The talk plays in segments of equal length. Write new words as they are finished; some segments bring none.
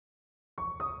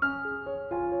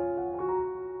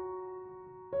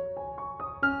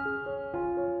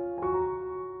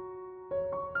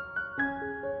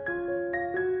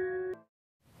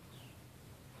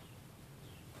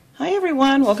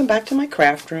everyone, welcome back to my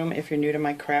craft room. If you're new to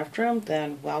my craft room,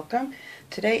 then welcome.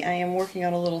 Today I am working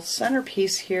on a little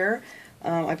centerpiece here.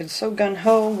 I've been so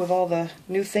gung-ho with all the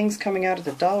new things coming out at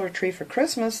the Dollar Tree for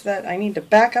Christmas that I need to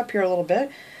back up here a little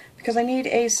bit because I need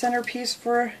a centerpiece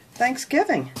for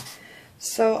Thanksgiving.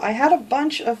 So I had a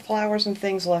bunch of flowers and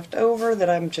things left over that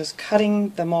I'm just cutting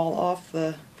them all off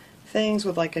the things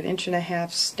with like an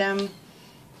 1.5-inch stem.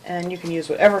 And you can use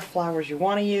whatever flowers you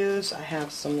want to use. I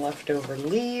have some leftover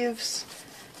leaves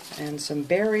and some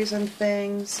berries and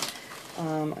things.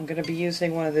 I'm going to be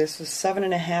using one of this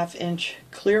 7.5-inch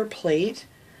clear plate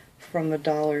from the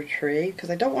Dollar Tree because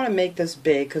I don't want to make this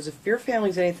big, because if your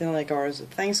family's anything like ours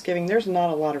at Thanksgiving, there's not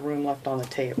a lot of room left on the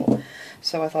table.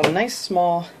 So I thought a nice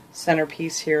small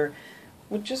centerpiece here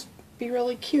would just be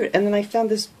really cute. And then I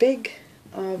found this big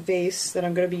vase that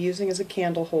I'm going to be using as a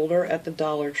candle holder at the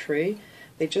Dollar Tree.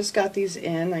 They just got these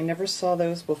in. I never saw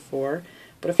those before.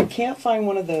 But if you can't find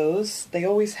one of those, they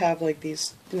always have like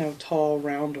these, tall,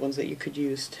 round ones that you could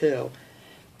use too.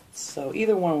 So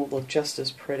either one will look just as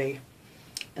pretty.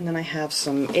 And then I have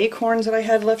some acorns that I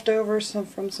had left over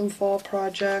from some fall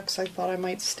projects I thought I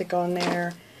might stick on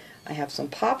there. I have some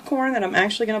popcorn that I'm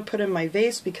actually going to put in my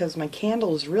vase because my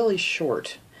candle is really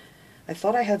short. I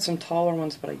thought I had some taller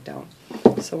ones, but I don't.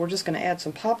 So we're just going to add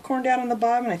some popcorn down on the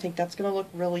bottom, and I think that's going to look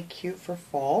really cute for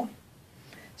fall.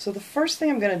 So the first thing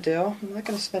I'm going to do, I'm not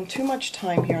going to spend too much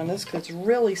time here on this because it's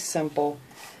really simple.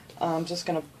 I'm just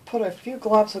going to put a few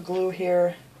globs of glue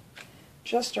here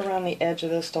just around the edge of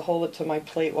this to hold it to my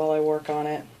plate while I work on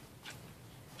it.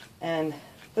 And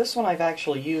this one I've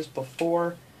actually used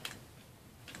before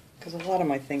because a lot of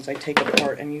my things I take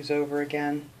apart and use over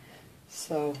again.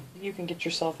 So you can get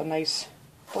yourself a nice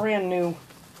brand new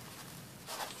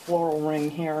floral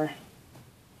ring here.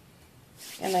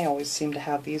 And they always seem to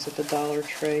have these at the Dollar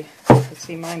Tree.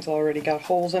 See, mine's already got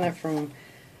holes in it from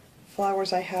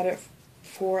flowers I had it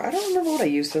for. I don't remember what I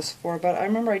used this for, but I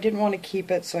remember I didn't want to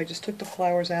keep it, so I just took the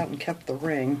flowers out and kept the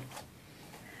ring.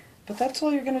 But that's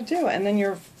all you're going to do. And then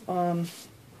your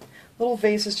little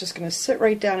vase is just going to sit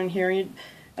right down in here. And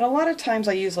a lot of times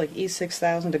I use like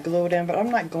E6000 to glue it in, but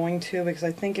I'm not going to because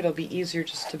I think it'll be easier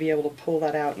just to be able to pull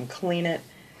that out and clean it,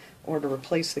 or to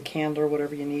replace the candle or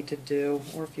whatever you need to do,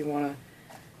 or if you want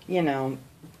to,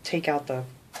 take out the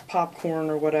popcorn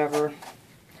or whatever.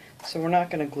 So we're not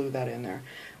going to glue that in there.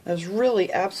 There's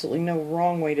really absolutely no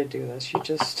wrong way to do this. I'm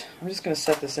just going to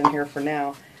set this in here for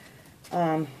now.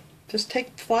 Just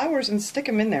take flowers and stick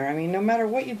them in there. I mean, no matter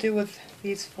what you do with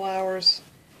these flowers,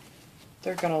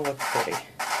 they're going to look pretty.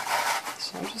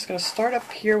 So I'm just going to start up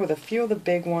here with a few of the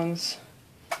big ones.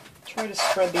 Try to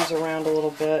spread these around a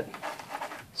little bit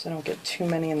so I don't get too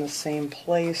many in the same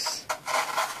place.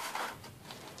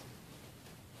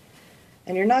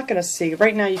 And you're not going to see,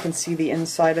 right now you can see the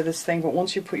inside of this thing, but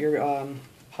once you put your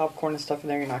popcorn and stuff in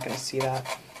there, you're not going to see that.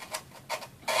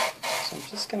 So I'm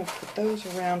just going to put those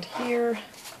around here,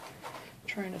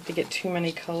 trying not to get too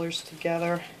many colors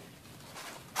together.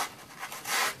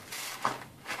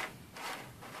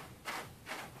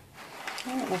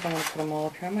 I don't know if I want to put them all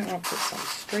up here. I might want to put some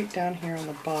straight down here on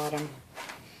the bottom.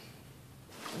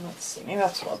 And let's see, maybe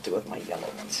that's what I'll do with my yellow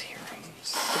ones here.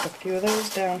 Stick a few of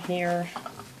those down here.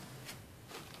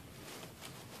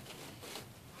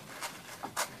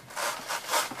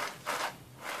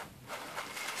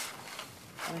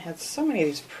 I had so many of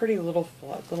these pretty little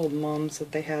mums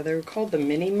that they had. They were called the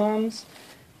mini mums.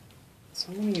 So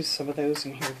I'm going to use some of those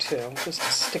in here too, just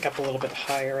to stick up a little bit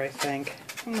higher, I think.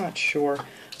 I'm not sure.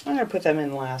 I'm going to put them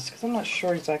in last because I'm not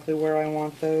sure exactly where I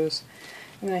want those.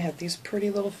 And then I have these pretty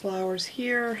little flowers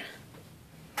here.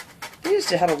 They used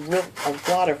to have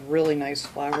a lot of really nice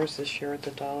flowers this year at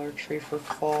the Dollar Tree for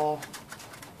fall.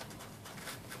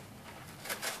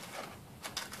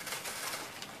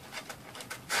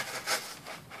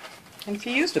 And if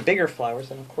you use the bigger flowers,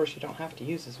 then of course you don't have to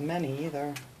use as many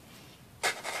either.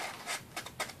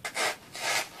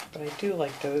 But I do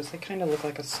like those. They kind of look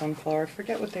like a sunflower. I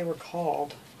forget what they were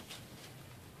called.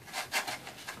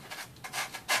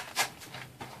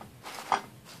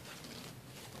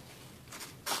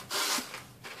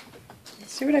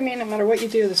 See what I mean? No matter what you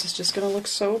do, this is just going to look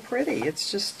so pretty.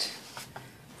 It's just,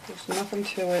 there's nothing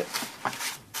to it.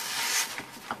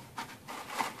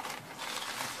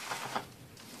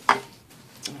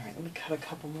 Alright, let me cut a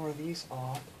couple more of these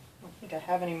off. I don't think I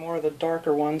have any more of the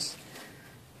darker ones.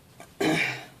 It's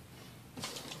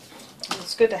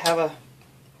good to have a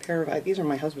pair of, these are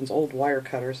my husband's old wire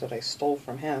cutters that I stole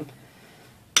from him,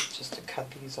 just to cut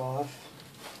these off.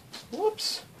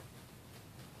 Whoops!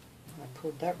 I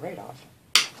pulled that right off.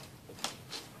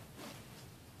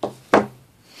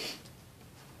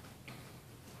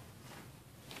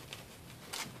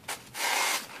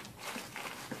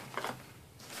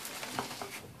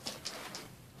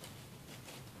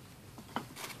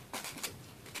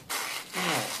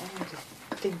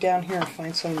 down here and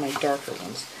find some of my darker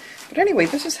ones. But anyway,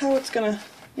 this is how it's going to,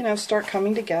 you know, start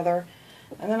coming together.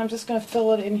 And then I'm just going to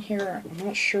fill it in here. I'm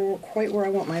not sure quite where I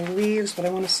want my leaves, but I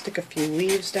want to stick a few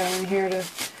leaves down in here to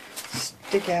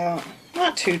stick out.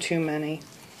 Not too many.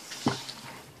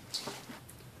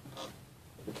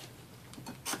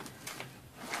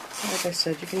 Like I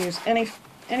said, you can use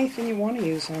anything you want to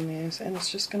use on these, and it's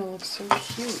just going to look so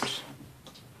cute.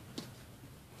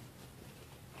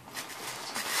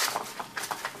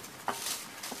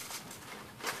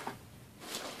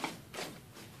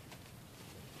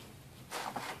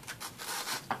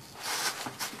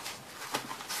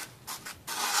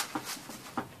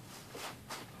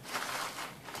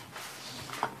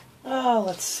 Oh,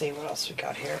 let's see what else we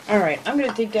got here. Alright, I'm going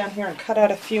to dig down here and cut out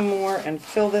a few more and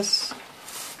fill the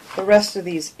rest of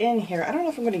these in here. I don't know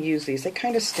if I'm going to use these. They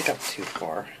kind of stick up too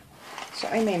far. So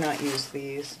I may not use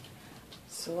these.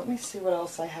 So let me see what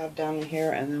else I have down in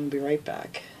here and then we'll be right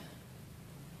back.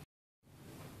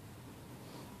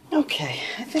 Okay,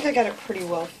 I think I got it pretty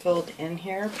well filled in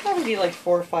here. Probably be like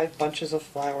 4 or 5 bunches of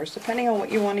flowers, depending on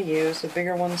what you want to use. The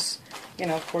bigger ones, you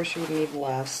know, of course you would need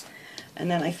less. And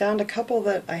then I found a couple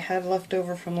that I had left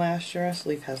over from last year. This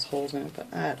leaf has holes in it, but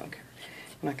I don't care.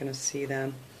 I'm not going to see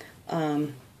them.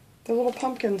 They're little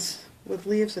pumpkins with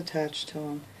leaves attached to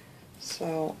them.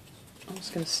 So I'm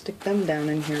just going to stick them down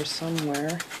in here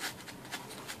somewhere.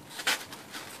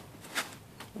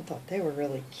 I thought they were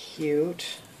really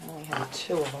cute. I only had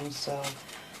 2 of them, so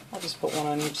I'll just put one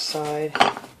on each side.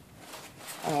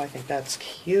 Oh, I think that's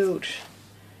cute.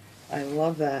 I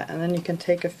love that. And then you can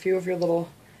take a few of your little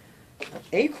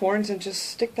acorns and just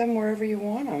stick them wherever you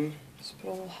want them. Just put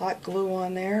a little hot glue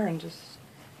on there and just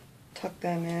tuck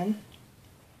them in.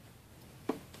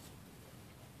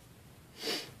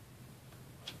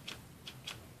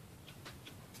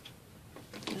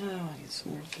 Oh, I need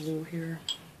some more glue here.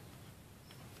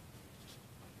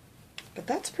 But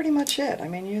that's pretty much it. I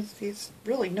mean, there's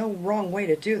really no wrong way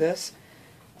to do this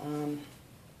to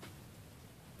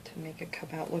make it come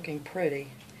out looking pretty.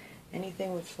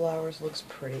 Anything with flowers looks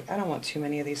pretty. I don't want too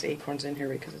many of these acorns in here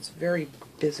because it's very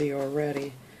busy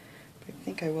already. But I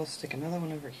think I will stick another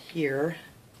one over here.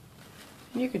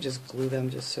 And you could just glue them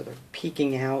just so they're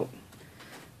peeking out.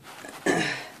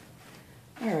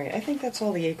 Alright, I think that's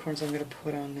all the acorns I'm going to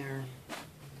put on there.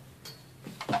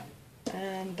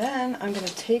 And then I'm going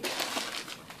to take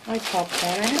my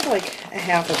popcorn. I had like a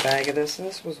half a bag of this, and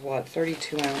this was what,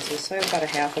 32 ounces, so I have about a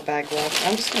half a bag left.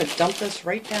 I'm just going to dump this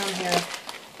right down here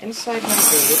inside my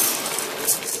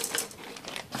vase.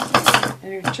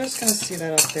 And you're just going to see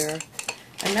that up there.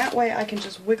 And that way I can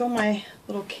just wiggle my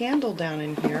little candle down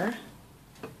in here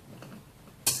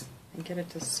and get it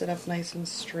to sit up nice and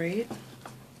straight.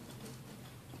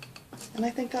 And I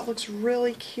think that looks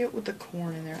really cute with the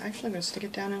corn in there. Actually, I'm going to stick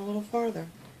it down in a little farther.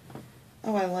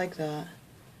 Oh, I like that.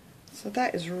 So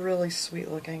that is really sweet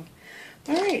looking.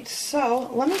 Alright, so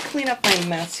let me clean up my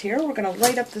mess here. We're going to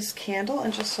light up this candle,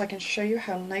 and just so I can show you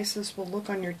how nice this will look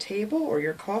on your table or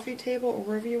your coffee table or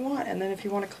wherever you want. And then if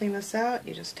you want to clean this out,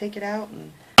 you just take it out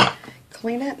and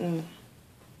clean it, and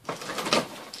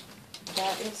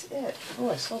that is it. Oh,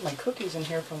 I sold my cookies in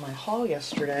here from my haul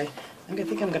yesterday. I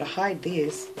think I'm going to hide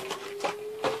these.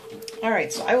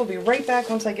 Alright, so I will be right back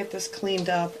once I get this cleaned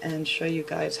up and show you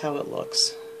guys how it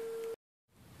looks.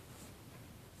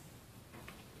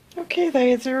 Okay,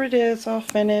 there it is, all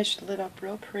finished, lit up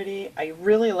real pretty. I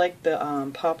really like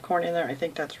the popcorn in there. I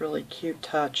think that's really cute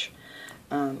touch.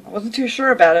 I wasn't too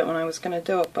sure about it when I was going to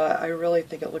do it, but I really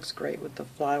think it looks great with the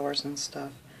flowers and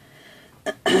stuff.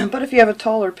 But if you have a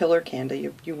taller pillar candy,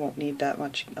 you won't need that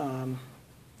much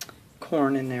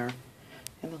corn in there.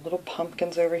 And the little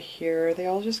pumpkins over here, they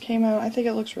all just came out. I think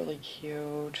it looks really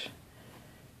cute.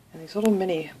 And these little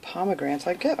mini pomegranates,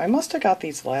 I must have got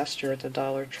these last year at the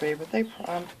Dollar Tree, but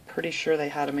I'm pretty sure they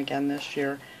had them again this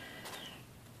year.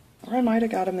 Or I might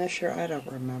have got them this year, I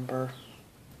don't remember.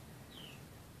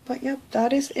 But yep,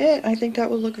 that is it. I think that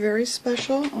will look very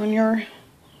special on your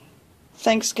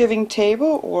Thanksgiving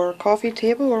table or coffee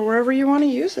table or wherever you want to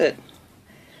use it.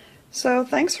 So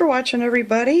thanks for watching,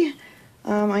 everybody.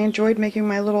 I enjoyed making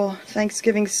my little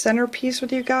Thanksgiving centerpiece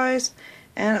with you guys,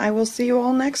 and I will see you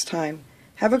all next time.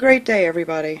 Have a great day,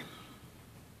 everybody.